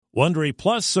Wondery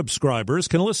Plus subscribers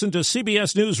can listen to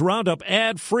CBS News Roundup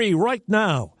ad-free right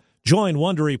now. Join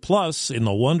Wondery Plus in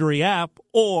the Wondery app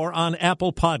or on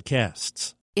Apple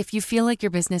Podcasts. If you feel like your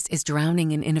business is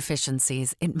drowning in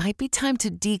inefficiencies, it might be time to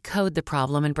decode the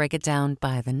problem and break it down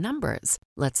by the numbers.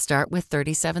 Let's start with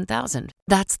 37,000.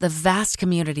 That's the vast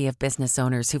community of business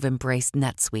owners who've embraced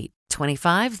NetSuite.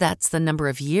 25, that's the number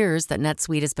of years that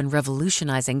NetSuite has been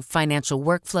revolutionizing financial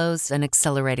workflows and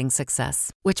accelerating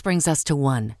success. Which brings us to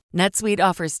 1. NetSuite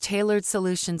offers tailored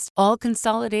solutions, all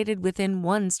consolidated within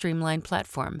one streamlined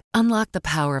platform. Unlock the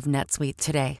power of NetSuite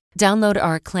today. Download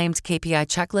our acclaimed KPI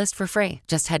checklist for free.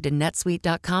 Just head to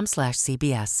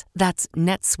netsuite.com/CBS. That's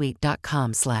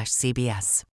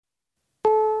netsuite.com/CBS.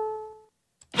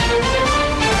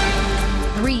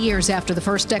 3 years after the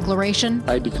first declaration,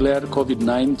 I declare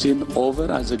COVID-19 over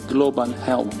as a global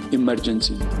health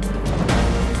emergency.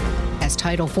 As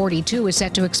Title 42 is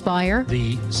set to expire,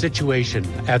 the situation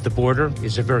at the border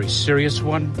is a very serious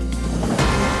one.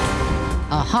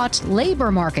 A hot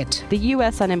labor market. The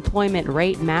U.S. unemployment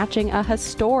rate matching a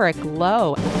historic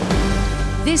low.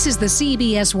 This is the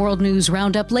CBS World News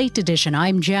Roundup Late Edition.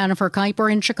 I'm Jennifer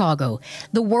Kuiper in Chicago.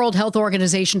 The World Health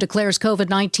Organization declares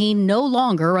COVID-19 no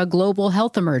longer a global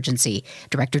health emergency.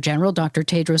 Director General Dr.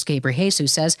 Tedros Ghebreyesus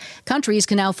says countries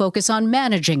can now focus on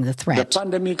managing the threat. The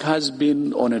pandemic has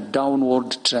been on a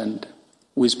downward trend,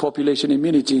 with population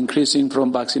immunity increasing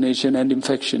from vaccination and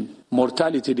infection,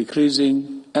 mortality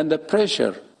decreasing, and the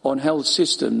pressure on health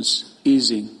systems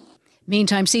easing.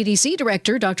 Meantime, CDC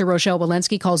Director Dr. Rochelle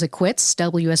Walensky calls it quits.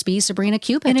 WSB's Sabrina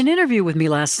Cupid. In an interview with me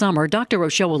last summer, Dr.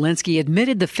 Rochelle Walensky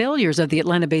admitted the failures of the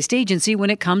Atlanta-based agency when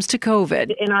it comes to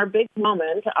COVID. In our big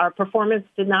moment, our performance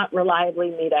did not reliably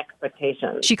meet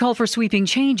expectations. She called for sweeping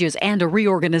changes and a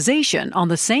reorganization. On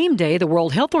the same day, the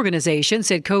World Health Organization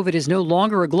said COVID is no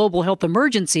longer a global health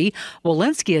emergency.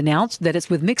 Walensky announced that it's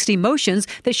with mixed emotions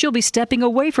that she'll be stepping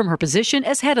away from her position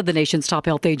as head of the nation's top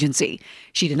health agency.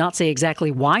 She did not say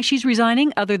exactly why she's resigning,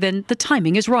 other than the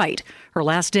timing is right. Her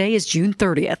last day is June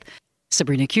 30th.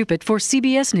 Sabrina Cupid for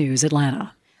CBS News,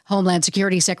 Atlanta. Homeland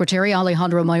Security Secretary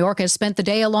Alejandro Mayorkas spent the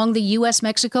day along the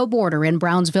U.S.-Mexico border in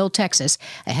Brownsville, Texas,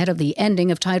 ahead of the ending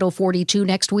of Title 42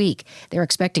 next week. They're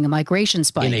expecting a migration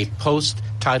spike. In a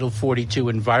post-Title 42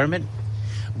 environment,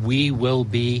 we will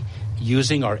be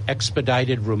using our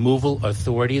expedited removal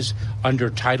authorities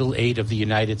under Title 8 of the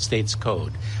United States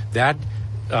Code. That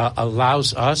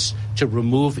allows us to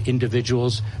remove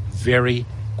individuals very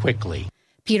quickly.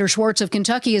 Peter Schwartz of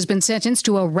Kentucky has been sentenced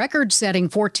to a record-setting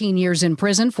 14 years in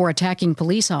prison for attacking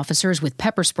police officers with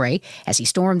pepper spray as he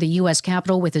stormed the U.S.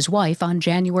 Capitol with his wife on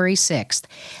January 6th.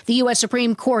 The U.S.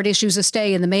 Supreme Court issues a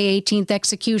stay in the May 18th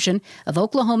execution of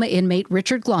Oklahoma inmate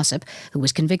Richard Glossip, who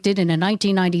was convicted in a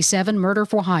 1997 murder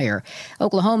for hire.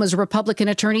 Oklahoma's Republican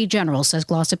Attorney General says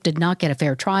Glossip did not get a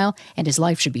fair trial and his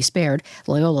life should be spared.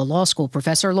 Loyola Law School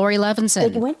professor Lori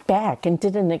Levinson. They went back and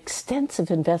did an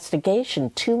extensive investigation,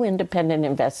 2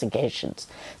 independent investigations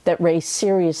that raised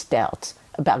serious doubts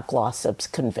about Glossip's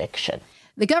conviction.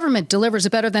 The government delivers a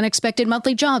better-than-expected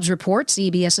monthly jobs report.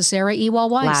 CBS's Sarah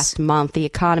Ewald-Weiss. Last month, the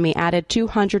economy added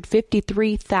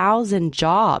 253,000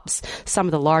 jobs. Some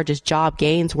of the largest job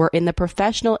gains were in the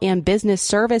professional and business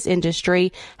service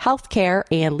industry, healthcare,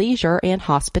 and leisure and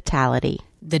hospitality.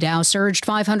 The Dow surged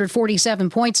 547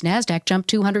 points. NASDAQ jumped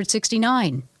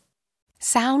 269.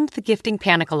 Sound the gifting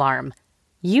panic alarm.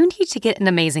 You need to get an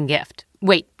amazing gift.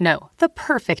 Wait, no, the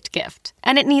perfect gift.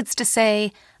 And it needs to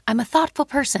say, I'm a thoughtful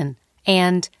person,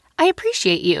 and I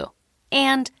appreciate you,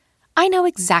 and I know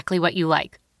exactly what you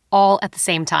like, all at the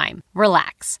same time.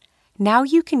 Relax. Now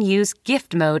you can use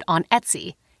gift mode on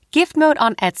Etsy. Gift mode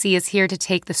on Etsy is here to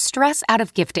take the stress out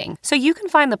of gifting, so you can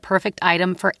find the perfect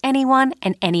item for anyone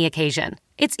and any occasion.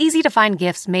 It's easy to find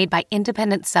gifts made by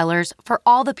independent sellers for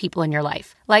all the people in your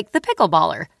life, like the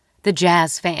pickleballer, the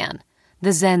jazz fan,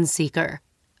 the Zen seeker,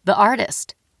 the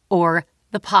artist, or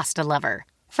the pasta lover.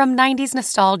 From 90s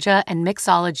nostalgia and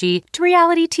mixology to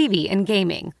reality TV and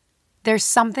gaming, there's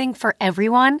something for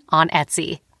everyone on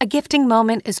Etsy. A gifting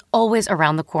moment is always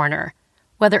around the corner.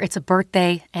 Whether it's a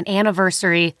birthday, an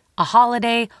anniversary, a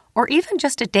holiday, or even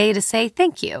just a day to say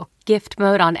thank you, Gift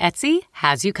Mode on Etsy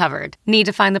has you covered. Need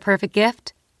to find the perfect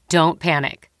gift? Don't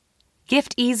panic.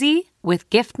 Gift easy with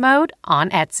Gift Mode on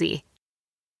Etsy.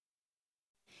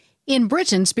 In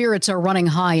Britain, spirits are running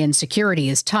high and security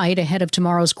is tight ahead of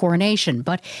tomorrow's coronation,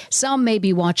 but some may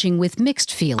be watching with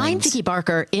mixed feelings. I'm Vicky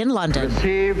Barker in London.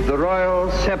 Receive the royal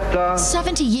scepter.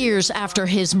 70 years after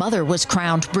his mother was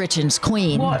crowned Britain's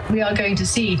queen. What we are going to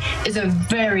see is a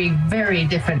very, very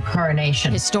different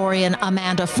coronation. Historian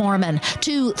Amanda Foreman.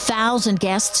 2,000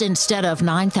 guests instead of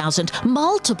 9,000.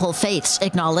 Multiple faiths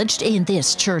acknowledged in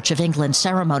this Church of England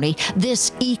ceremony.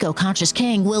 This eco-conscious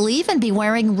king will even be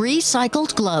wearing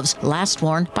recycled gloves, last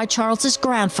worn by Charles's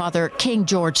grandfather, King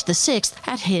George VI,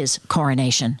 at his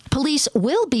coronation. Police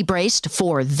will be braced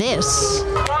for this.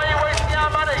 Why are you wasting our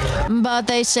money? But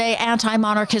they say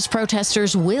anti-monarchist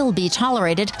protesters will be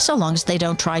tolerated so long as they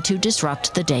don't try to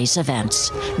disrupt the day's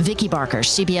events. Vicky Barker,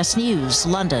 CBS News,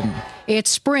 London. It's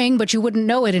spring, but you wouldn't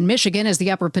know it in Michigan as the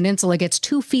Upper Peninsula gets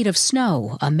 2 feet of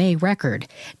snow, a May record.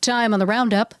 Time on the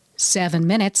roundup, 7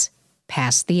 minutes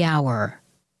past the hour.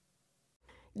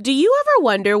 Do you ever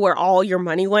wonder where all your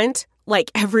money went?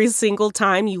 Like every single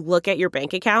time you look at your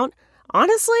bank account?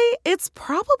 Honestly, it's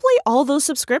probably all those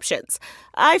subscriptions.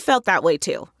 I felt that way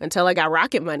too, until I got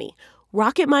Rocket Money.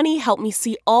 Rocket Money helped me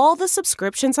see all the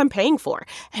subscriptions I'm paying for,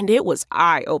 and it was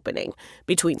eye-opening.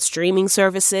 Between streaming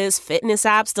services, fitness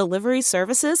apps, delivery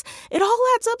services, it all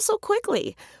adds up so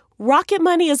quickly. Rocket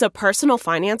Money is a personal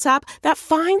finance app that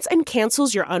finds and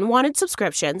cancels your unwanted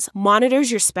subscriptions,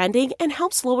 monitors your spending, and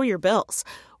helps lower your bills.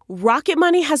 Rocket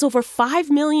Money has over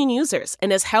 5 million users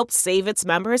and has helped save its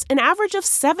members an average of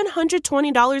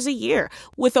 $720 a year,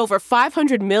 with over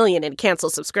 500 million in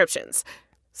canceled subscriptions.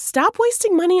 Stop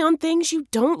wasting money on things you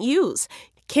don't use.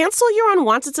 Cancel your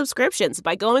unwanted subscriptions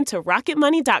by going to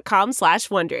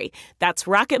rocketmoney.com/Wondery. That's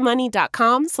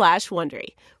rocketmoney.com/Wondery.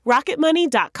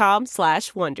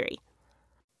 rocketmoney.com/Wondery.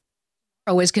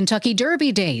 Tomorrow is Kentucky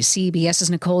Derby Day. CBS's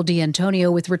Nicole D'Antonio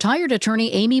with retired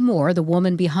attorney Amy Moore, the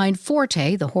woman behind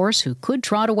Forte, the horse who could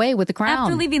trot away with the crown.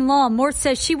 After leaving law, Moore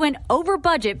says she went over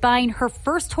budget buying her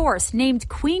first horse named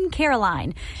Queen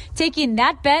Caroline. Taking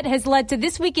that bet has led to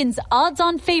this weekend's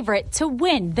odds-on favorite to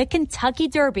win the Kentucky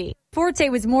Derby. Forte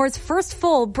was Moore's first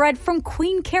foal bred from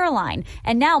Queen Caroline,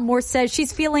 and now Moore says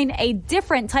she's feeling a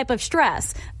different type of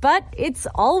stress, but it's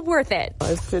all worth it.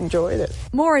 I've enjoyed it.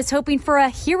 Moore is hoping for a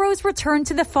hero's return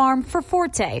to the farm for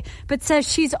Forte, but says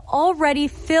she's already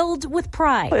filled with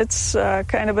pride. It's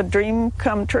kind of a dream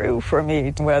come true for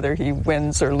me, whether he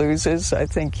wins or loses. I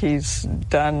think he's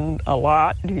done a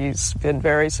lot. He's been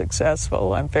very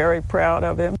successful. I'm very proud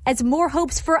of him. As Moore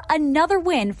hopes for another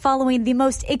win following the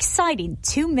most exciting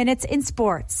 2 minutes in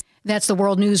sports. That's the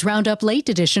World News Roundup Late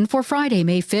Edition for Friday,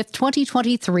 May 5th,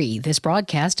 2023. This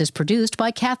broadcast is produced by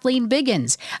Kathleen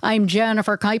Biggins. I'm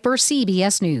Jennifer Kuiper,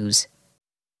 CBS News.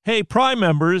 Hey, Prime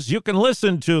members, you can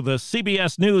listen to the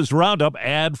CBS News Roundup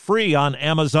ad-free on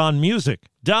Amazon Music.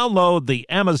 Download the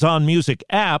Amazon Music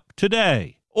app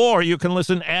today. Or you can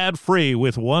listen ad-free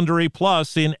with Wondery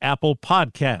Plus in Apple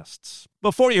Podcasts.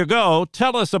 Before you go,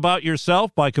 tell us about yourself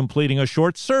by completing a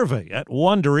short survey at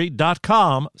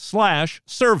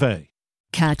Wondery.com/survey.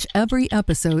 Catch every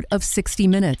episode of 60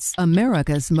 Minutes,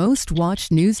 America's most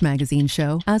watched news magazine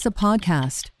show, as a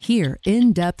podcast. Hear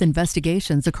in-depth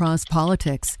investigations across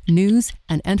politics, news,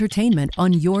 and entertainment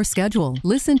on your schedule.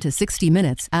 Listen to 60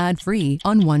 Minutes ad-free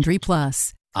on Wondery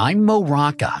Plus. I'm Mo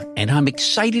Rocca, and I'm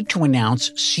excited to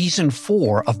announce Season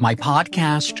 4 of my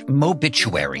podcast,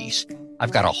 Mobituaries.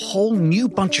 I've got a whole new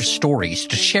bunch of stories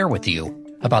to share with you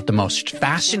about the most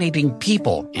fascinating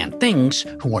people and things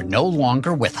who are no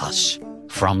longer with us.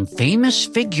 From famous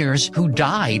figures who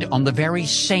died on the very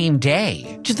same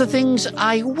day to the things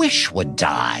I wish would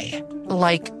die,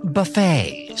 like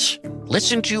buffets.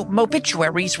 Listen to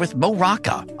Mobituaries with Mo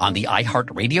Rocca on the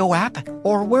iHeartRadio app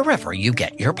or wherever you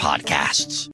get your podcasts.